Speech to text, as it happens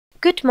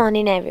Good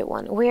morning,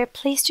 everyone. We are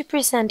pleased to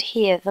present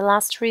here the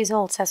last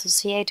results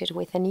associated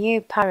with a new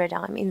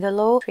paradigm in the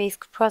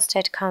low-risk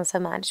prostate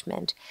cancer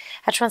management,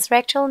 a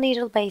transrectal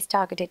needle-based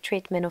targeted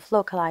treatment of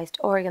localized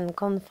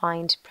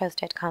organ-confined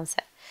prostate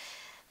cancer.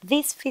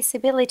 This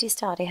feasibility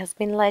study has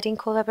been led in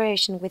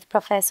collaboration with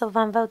Professor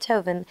van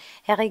VELTHOVEN,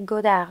 Eric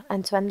GAUDARD,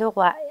 Antoine,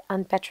 LEROY,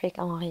 and Patrick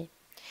HENRI.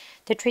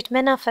 The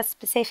treatment of a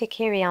specific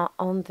area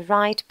on the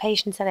right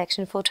patient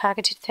selection for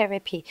targeted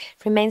therapy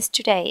remains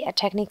today a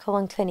technical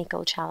and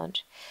clinical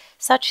challenge.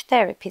 Such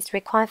therapies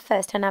require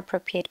first an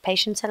appropriate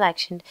patient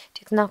selection,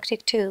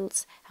 diagnostic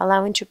tools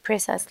allowing to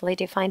precisely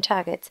define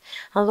targets,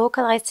 and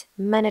localized,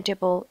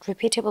 manageable,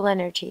 repeatable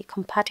energy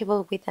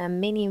compatible with a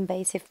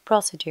mini-invasive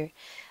procedure,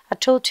 a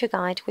tool to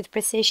guide with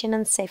precision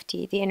and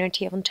safety the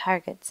energy on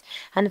targets,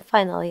 and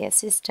finally a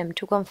system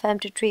to confirm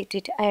the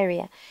treated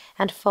area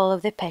and follow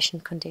the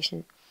patient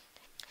condition.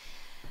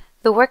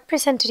 The work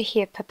presented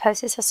here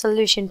proposes a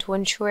solution to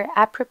ensure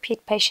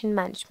appropriate patient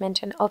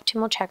management and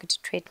optimal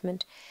targeted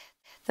treatment.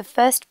 The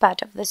first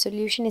part of the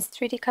solution is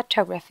 3D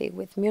cartography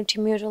with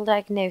multimodal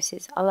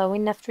diagnosis,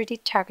 allowing a 3D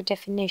target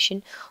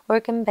definition,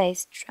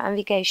 organ-based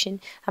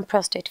navigation, and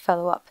prostate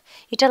follow-up.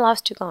 It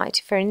allows to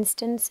guide, for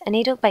instance, a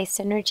needle-based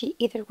energy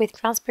either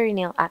with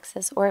transperineal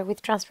access or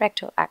with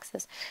transrectal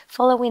access,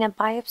 following a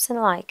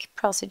biopsy-like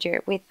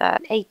procedure with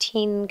an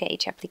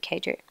 18-gauge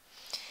applicator.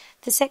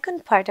 The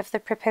second part of the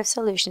proposed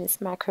solution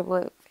is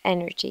microwave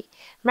energy.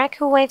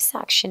 Microwave's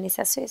action is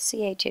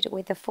associated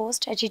with the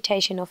forced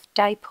agitation of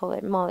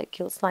dipolar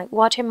molecules like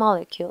water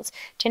molecules,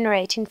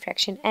 generating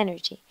friction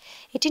energy.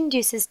 It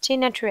induces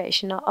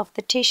denaturation of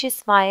the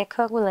tissues via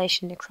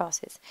coagulation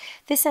necrosis.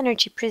 This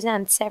energy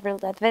presents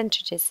several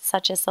advantages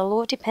such as a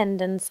low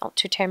dependence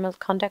to thermal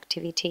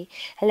conductivity,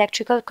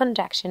 electrical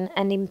conduction,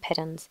 and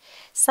impedance.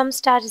 Some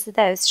studies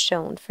those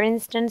shown, for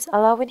instance,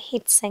 allowing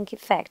heat sink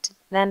effect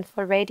than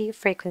for radio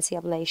frequency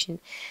ablation.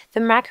 The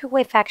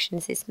microwave action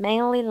is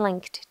mainly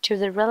linked to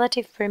the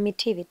relative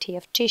permittivity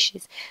of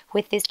tissues,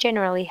 with this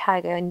generally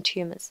higher in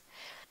tumors.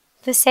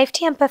 The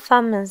safety and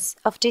performance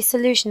of this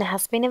solution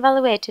has been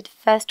evaluated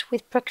first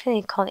with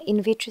preclinical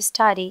in vitro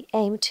study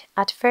aimed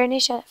at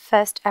furnish a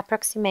first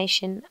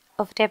approximation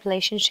of the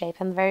ablation shape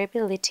and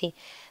variability,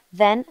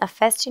 then a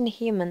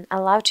first-in-human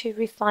allowed to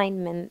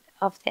refinement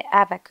of the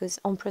abacus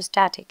on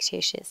prostatic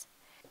tissues.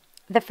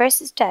 The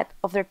first step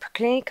of the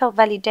preclinical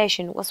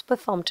validation was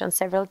performed on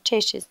several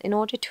tissues in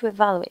order to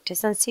evaluate the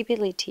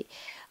sensibility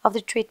of the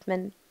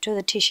treatment to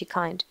the tissue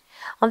kind.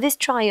 On this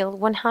trial,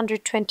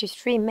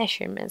 123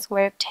 measurements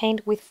were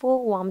obtained with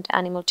full warmed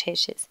animal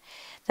tissues.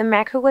 The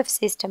microwave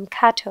system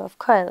CATO of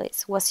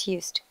Koelis was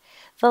used.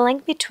 The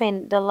link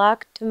between the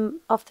log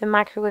of the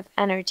microwave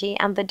energy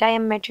and the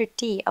diameter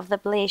d of the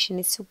ablation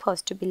is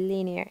supposed to be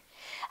linear.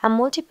 A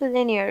multiple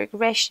linear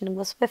regression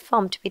was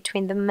performed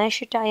between the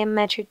measured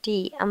diameter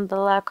d and the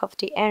log of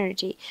the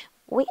energy.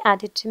 We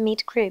added the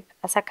mid group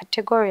as a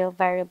categorical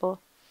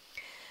variable.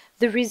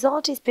 The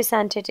result is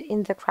presented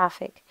in the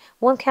graphic.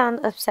 One can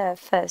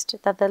observe first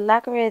that the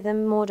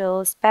logarithm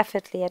model is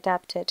perfectly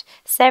adapted.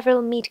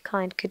 Several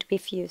mid-kind could be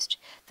fused.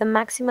 The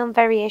maximum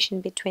variation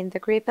between the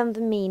group and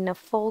the mean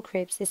of all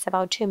groups is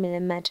about 2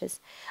 mm.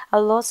 A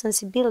low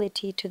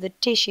sensibility to the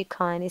tissue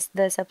kind is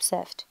thus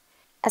observed.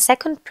 A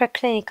second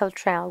preclinical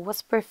trial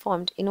was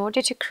performed in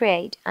order to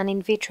create an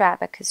in vitro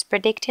abacus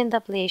predicting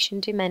the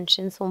ablation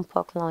dimensions on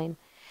POC line.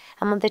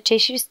 Among the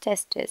tissues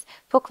tested,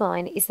 POC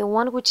line is the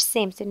one which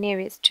seems the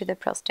nearest to the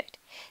prostate.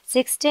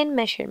 16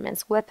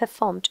 measurements were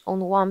performed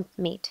on one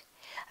meat.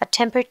 A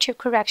temperature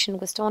correction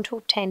was done to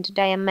obtain the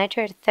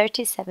diameter at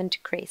 37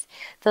 degrees.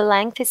 The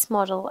length is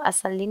modeled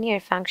as a linear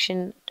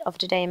function of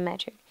the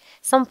diameter.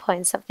 Some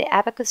points of the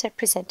abacus are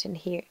presented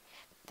here.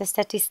 The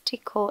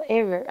statistical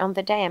error on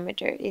the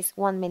diameter is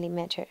 1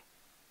 mm.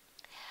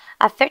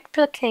 A third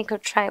preclinical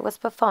trial was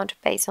performed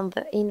based on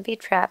the in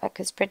vitro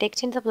abacus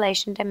predicting the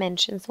ablation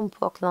dimensions on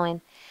POC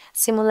line.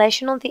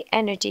 Simulation of the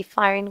energy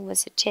firing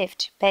was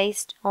achieved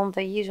based on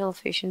the usual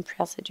fusion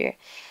procedure.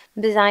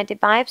 Beside the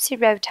biopsy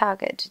raw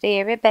target, the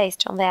area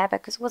based on the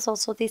abacus was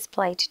also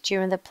displayed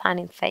during the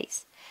planning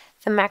phase.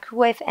 The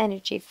microwave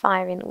energy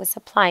firing was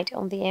applied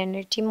on the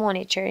energy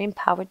monitor in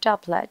power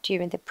Doppler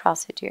during the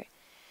procedure.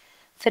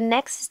 The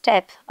next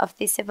step of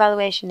this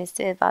evaluation is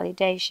the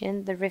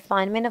validation, the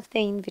refinement of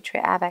the in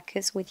vitro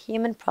abacus with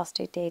human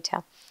prostate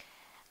data.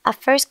 A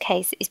first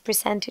case is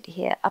presented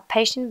here. A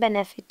patient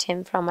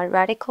benefiting from a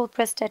radical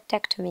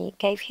prostatectomy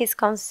gave his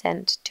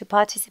consent to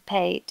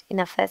participate in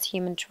a first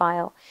human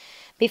trial.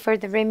 Before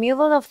the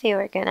removal of the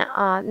organ,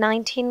 a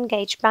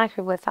 19-gauge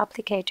microwave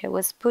applicator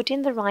was put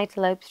in the right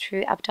lobe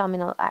through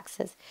abdominal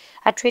access.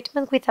 A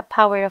treatment with a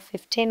power of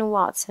 15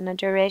 watts and a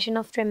duration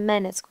of 3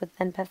 minutes was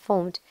then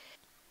performed.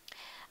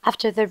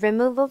 After the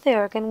removal, the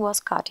organ was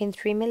cut in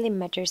 3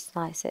 mm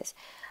slices.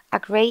 A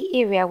gray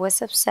area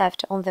was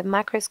observed on the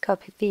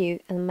microscopic view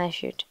and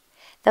measured.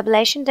 The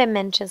ablation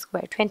dimensions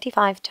were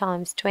 25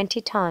 ×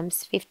 20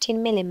 ×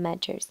 15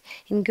 mm,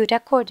 in good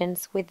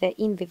accordance with the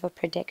in vivo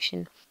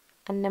prediction.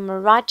 An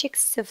hemorrhagic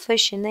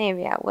suffusion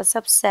area was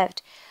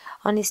observed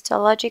on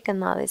histologic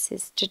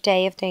analysis the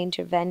day of the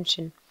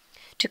intervention.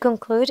 To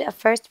conclude, a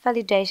first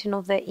validation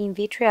of the in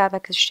vitro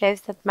abacus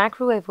shows that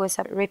microwave was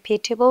a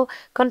repeatable,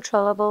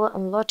 controllable,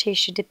 and low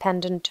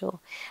tissue-dependent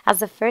tool. As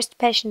the first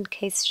patient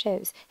case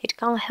shows, it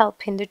can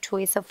help in the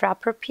choice of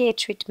appropriate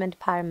treatment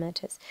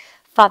parameters.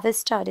 Further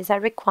studies are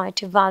required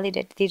to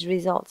validate these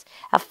results.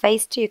 A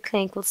phase 2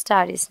 clinical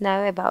study is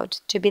now about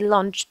to be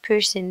launched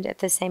pushing in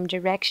the same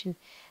direction.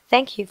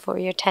 Thank you for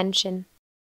your attention.